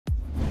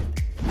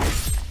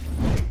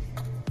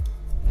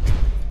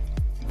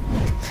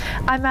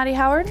I'm Maddie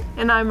Howard.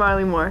 And I'm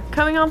Marley Moore.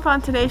 Coming up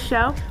on today's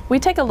show, we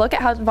take a look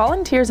at how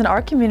volunteers in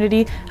our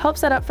community help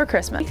set up for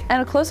Christmas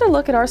and a closer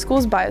look at our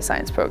school's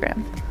bioscience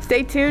program.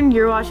 Stay tuned,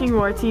 you're watching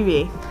Roar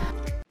TV.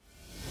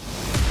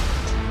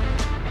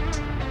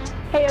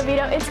 Hey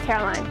Oviedo, it's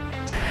Caroline.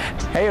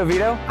 Hey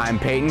Oviedo, I'm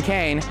Peyton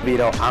Kane.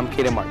 Oviedo, I'm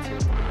Kaden Martin.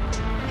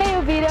 Hey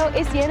Oviedo,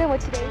 it's Deanna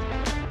with today.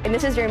 And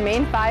this is your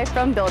main 5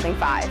 from Building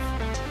 5.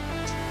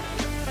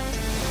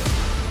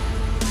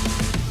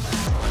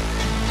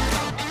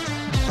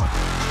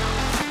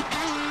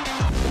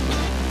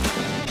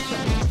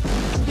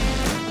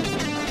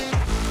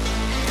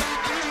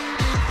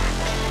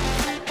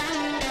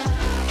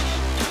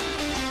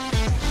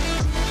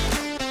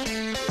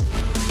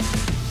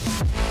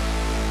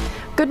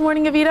 Good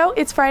morning, Oviedo.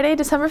 It's Friday,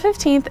 December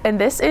 15th, and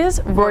this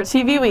is Roar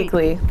TV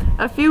Weekly.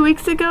 A few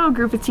weeks ago, a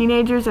group of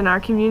teenagers in our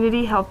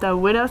community helped a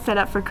widow set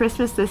up for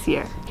Christmas this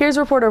year. Here's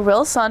reporter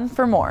Will Sun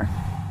for more.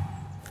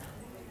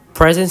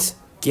 Presents,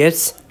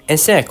 gifts, and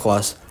Santa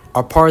Claus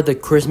are part of the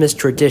Christmas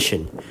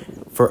tradition.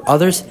 For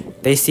others,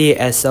 they see it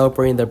as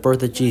celebrating the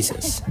birth of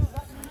Jesus.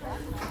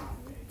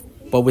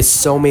 But with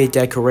so many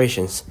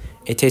decorations,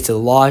 it takes a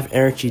lot of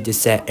energy to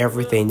set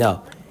everything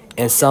up,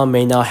 and some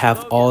may not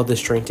have all the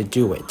strength to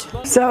do it.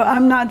 So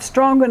I'm not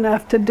strong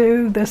enough to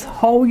do this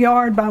whole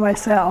yard by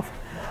myself.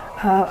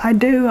 I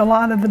do a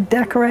lot of the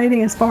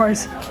decorating as far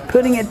as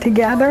putting it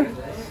together,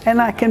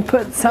 and I can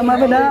put some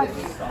of it up.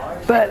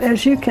 But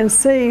as you can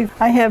see,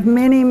 I have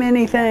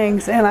many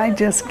things, and I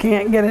just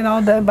can't get it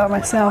all done by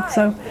myself.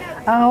 So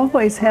I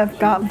always have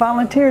got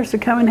volunteers to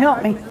come and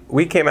help me.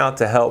 We came out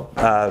to help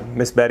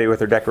Miss Betty with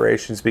her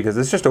decorations because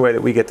it's just a way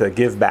that we get to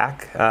give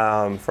back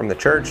from the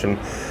church, and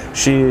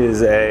she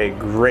is a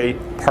great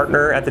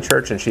partner at the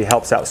church, and she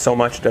helps out so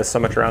much, does so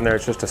much around there.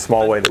 It's just a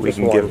small way that we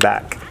can give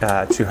back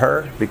to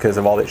her because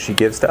of all that she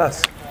gives to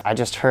us. I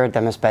just heard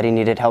that Miss Betty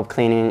needed help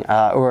cleaning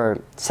or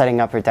setting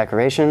up her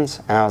decorations,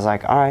 and I was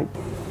like, all right,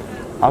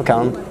 I'll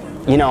come.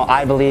 You know,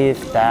 I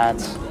believe that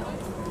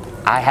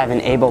I have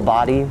an able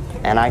body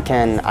and I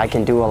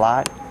can do a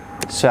lot,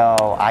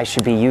 so I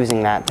should be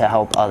using that to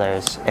help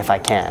others if I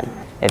can,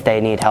 if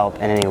they need help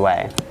in any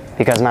way,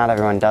 because not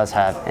everyone does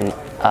have an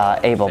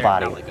able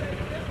body.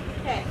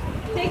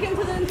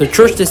 The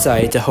church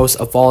decided to host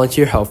a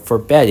volunteer help for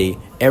Betty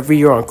every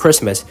year on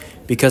Christmas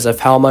because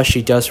of how much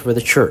she does for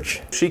the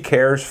church. She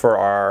cares for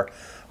our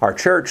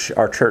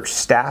church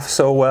staff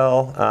so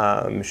well.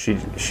 She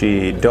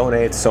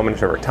donates so much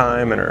of her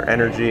time and her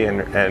energy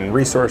and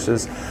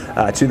resources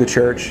to the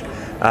church.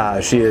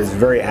 She is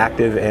very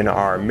active in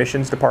our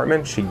missions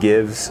department. She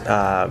gives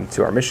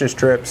to our missions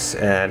trips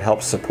and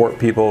helps support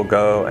people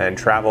go and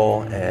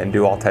travel and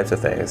do all types of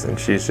things. And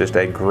she's just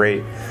a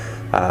great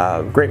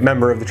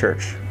member of the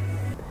church.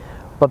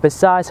 But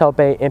besides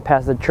helping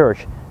impact the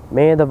church,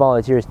 many of the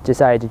volunteers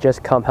decided to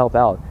just come help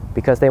out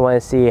because they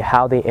want to see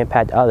how they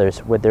impact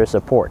others with their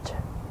support.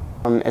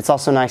 It's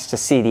also nice to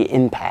see the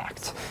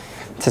impact,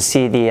 to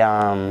see the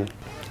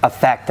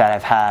effect that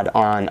I've had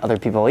on other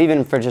people,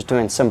 even for just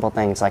doing simple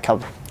things like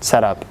help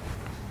set up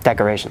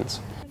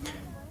decorations.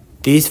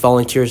 These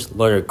volunteers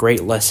learn a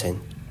great lesson.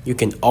 You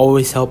can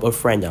always help a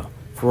friend out.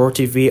 For Roar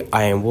TV,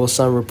 I am Will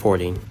Sun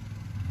reporting.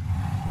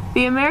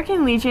 The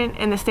American Legion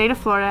and the state of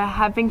Florida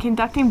have been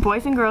conducting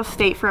Boys and Girls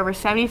State for over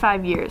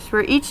 75 years,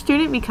 where each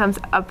student becomes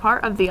a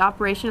part of the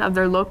operation of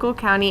their local,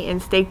 county, and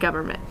state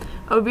government.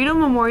 Oviedo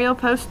Memorial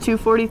Post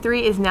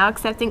 243 is now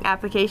accepting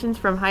applications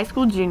from high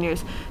school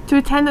juniors to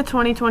attend the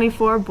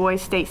 2024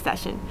 Boys State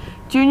session.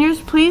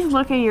 Juniors, please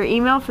look in your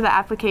email for the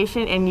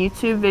application and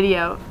YouTube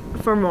video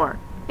for more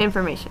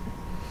information.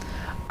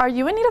 Are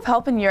you in need of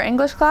help in your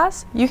English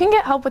class? You can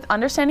get help with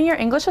understanding your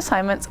English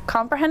assignments,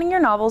 comprehending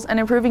your novels, and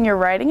improving your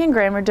writing and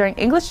grammar during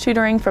English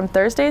tutoring from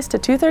Thursdays to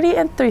 2:30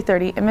 and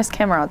 3:30 in Miss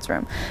Camerod's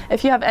room.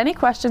 If you have any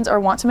questions or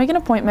want to make an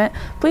appointment,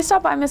 please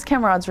stop by Miss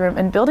Camerod's room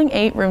in Building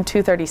 8, Room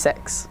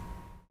 236.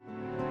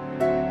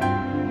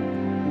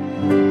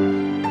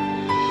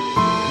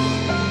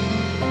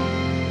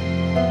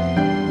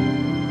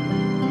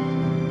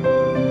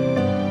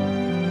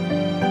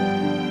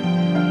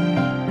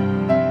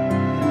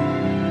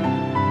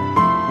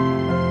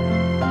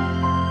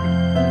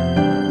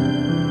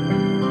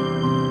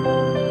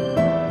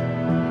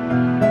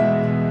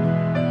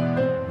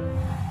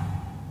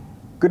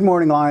 Good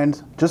morning,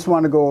 Lions. Just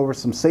want to go over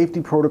some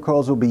safety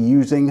protocols we'll be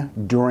using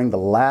during the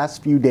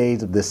last few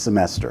days of this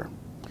semester.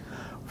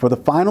 For the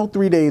final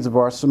 3 days of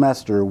our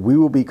semester, we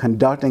will be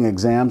conducting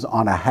exams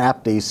on a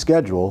half-day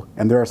schedule,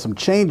 and there are some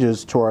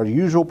changes to our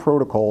usual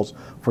protocols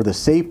for the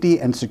safety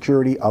and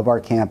security of our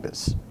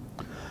campus.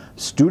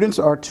 Students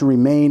are to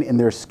remain in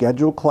their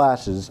scheduled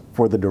classes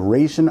for the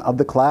duration of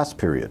the class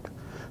period.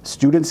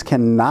 Students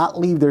cannot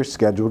leave their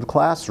scheduled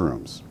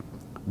classrooms.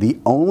 The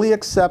only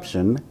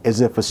exception is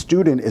if a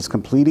student is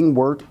completing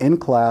work in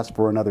class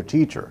for another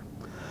teacher.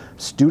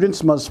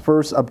 Students must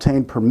first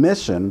obtain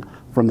permission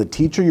from the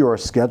teacher you are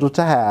scheduled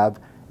to have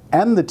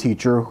and the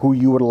teacher who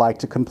you would like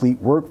to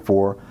complete work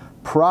for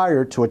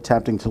prior to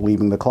attempting to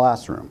leaving the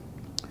classroom.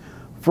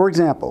 For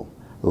example,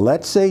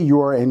 Let's say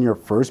you are in your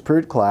first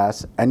period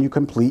class and you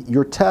complete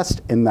your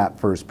test in that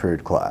first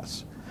period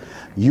class.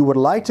 You would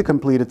like to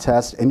complete a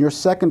test in your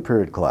second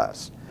period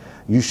class.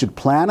 You should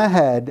plan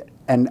ahead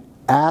and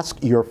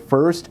ask your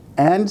first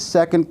and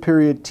second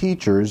period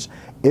teachers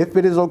if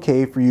it is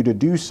okay for you to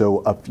do so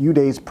a few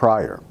days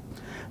prior.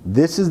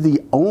 This is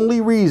the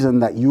only reason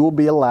that you will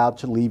be allowed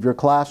to leave your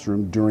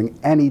classroom during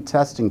any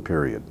testing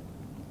period.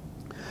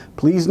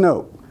 Please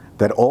note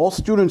that all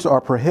students are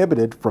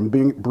prohibited from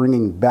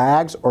bringing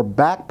bags or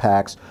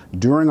backpacks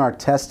during our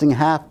testing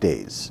half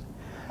days.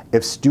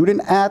 If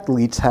student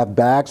athletes have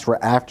bags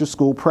for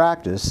after-school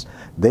practice,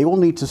 they will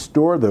need to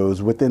store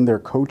those within their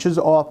coach's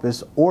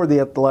office or the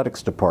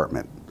athletics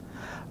department.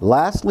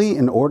 Lastly,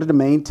 in order to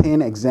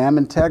maintain exam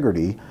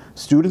integrity,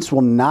 students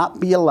will not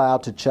be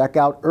allowed to check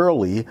out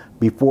early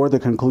before the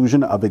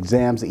conclusion of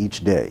exams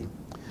each day.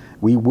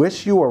 We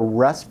wish you a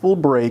restful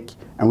break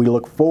and we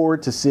look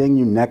forward to seeing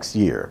you next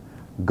year.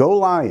 Go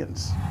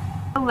Lions!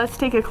 Let's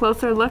take a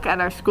closer look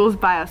at our school's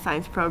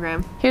bioscience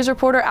program. Here's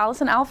reporter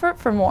Allison Alford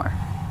for more.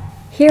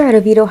 Here at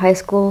Oviedo High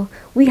School,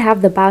 we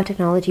have the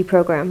biotechnology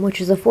program,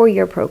 which is a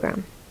 4-year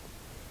program.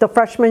 The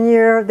freshman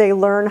year, they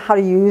learn how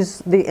to use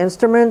the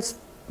instruments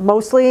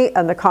mostly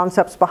and the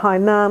concepts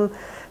behind them.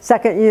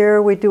 Second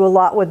year, we do a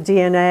lot with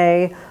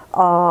DNA.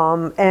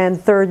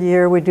 And third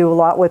year, we do a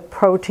lot with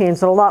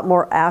proteins and a lot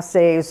more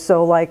assays.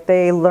 So like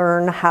they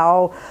learn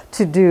how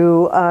to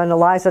do an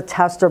ELISA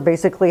test, or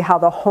basically how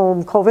the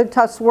home COVID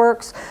test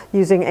works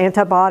using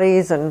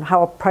antibodies, and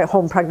how a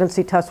home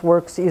pregnancy test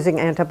works using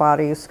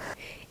antibodies.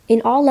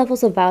 In all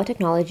levels of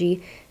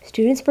biotechnology,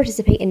 students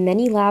participate in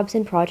many labs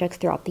and projects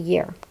throughout the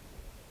year.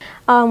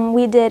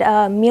 We did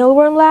a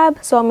mealworm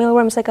lab. So a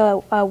mealworm is like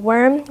a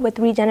worm with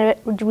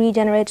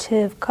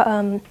regenerative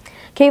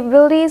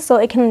capabilities, so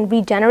it can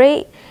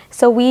regenerate.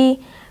 So we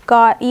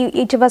got,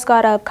 each of us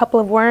got a couple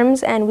of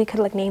worms, and we could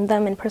like name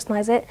them and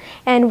personalize it.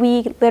 And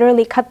we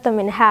literally cut them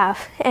in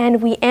half,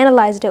 and we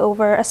analyzed it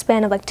over a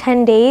span of like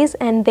 10 days,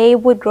 and they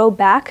would grow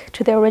back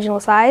to their original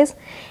size.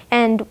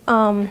 And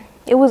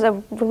it was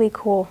a really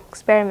cool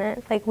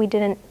experiment. Like we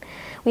didn't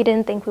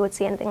think we would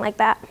see anything like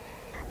that.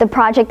 The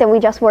project that we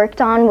just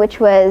worked on, which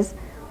was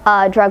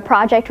a drug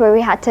project where we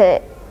had to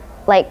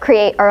like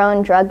create our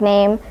own drug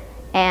name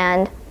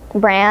and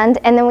brand,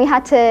 and then we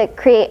had to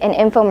create an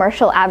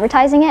infomercial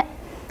advertising it.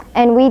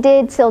 And we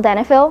did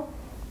sildenafil,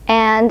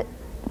 and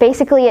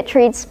basically it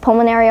treats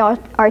pulmonary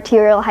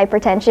arterial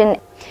hypertension.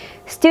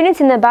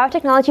 Students in the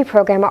biotechnology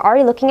program are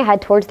already looking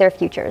ahead towards their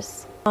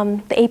futures.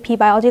 The AP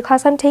biology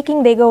class I'm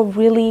taking, they go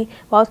really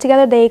well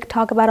together. They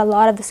talk about a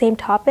lot of the same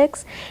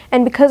topics,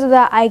 and because of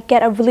that I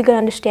get a really good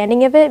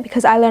understanding of it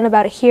because I learn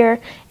about it here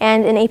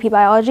and in AP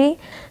biology.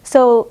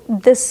 So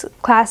this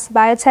class,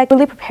 biotech,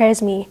 really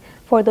prepares me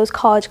for those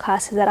college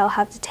classes that I'll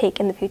have to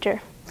take in the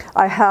future.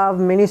 I have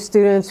many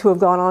students who have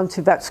gone on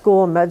to vet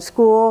school and med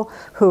school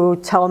who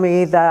tell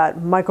me that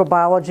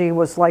microbiology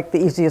was like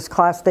the easiest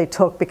class they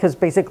took because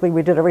basically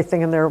we did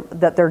everything in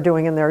that they're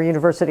doing in their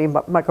university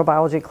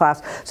microbiology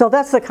class. So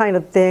that's the kind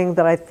of thing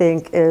that I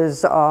think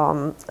is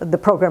the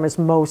program is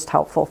most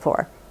helpful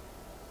for.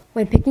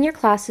 When picking your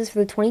classes for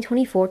the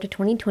 2024 to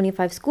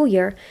 2025 school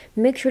year,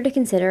 make sure to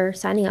consider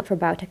signing up for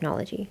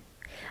biotechnology.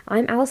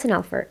 I'm Allison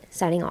Alford,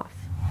 signing off.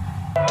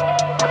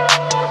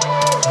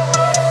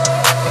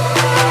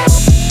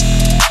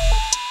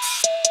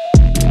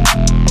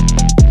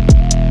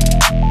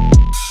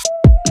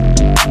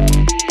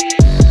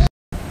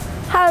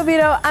 Hi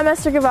Oviedo, I'm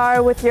Esther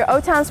Guevara with your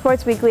O-Town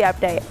Sports Weekly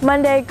Update.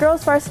 Monday,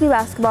 girls varsity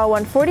basketball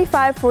won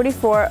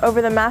 45-44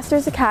 over the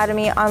Masters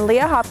Academy on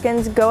Leah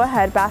Hopkins'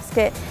 go-ahead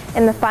basket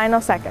in the final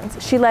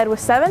seconds. She led with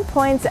 7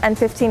 points and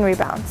 15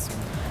 rebounds.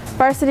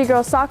 Varsity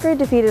girls soccer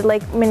defeated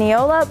Lake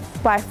Mineola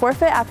by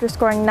forfeit after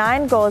scoring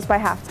 9 goals by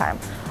halftime.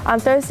 On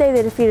Thursday,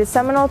 they defeated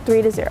Seminole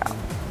 3-0.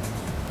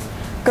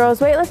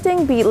 Girls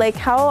weightlifting beat Lake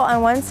Howell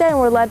on Wednesday and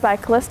were led by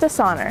Callista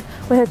Sonner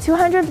with a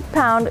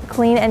 200-pound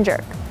clean and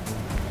jerk.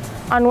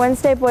 On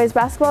Wednesday, boys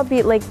basketball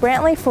beat Lake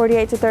Brantley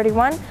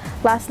 48-31.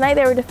 Last night,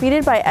 they were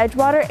defeated by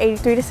Edgewater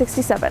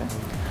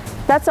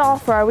 83-67. That's all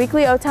for our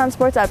weekly O-Town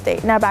Sports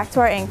Update. Now back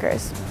to our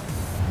anchors.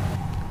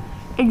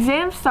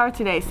 Exams start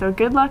today, so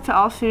good luck to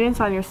all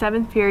students on your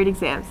 7th period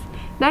exams.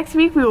 Next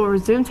week, we will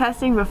resume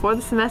testing before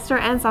the semester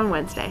ends on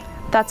Wednesday.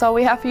 That's all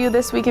we have for you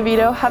this week,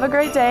 Oviedo. Have a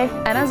great day,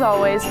 and as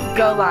always,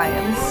 go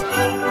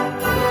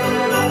Lions!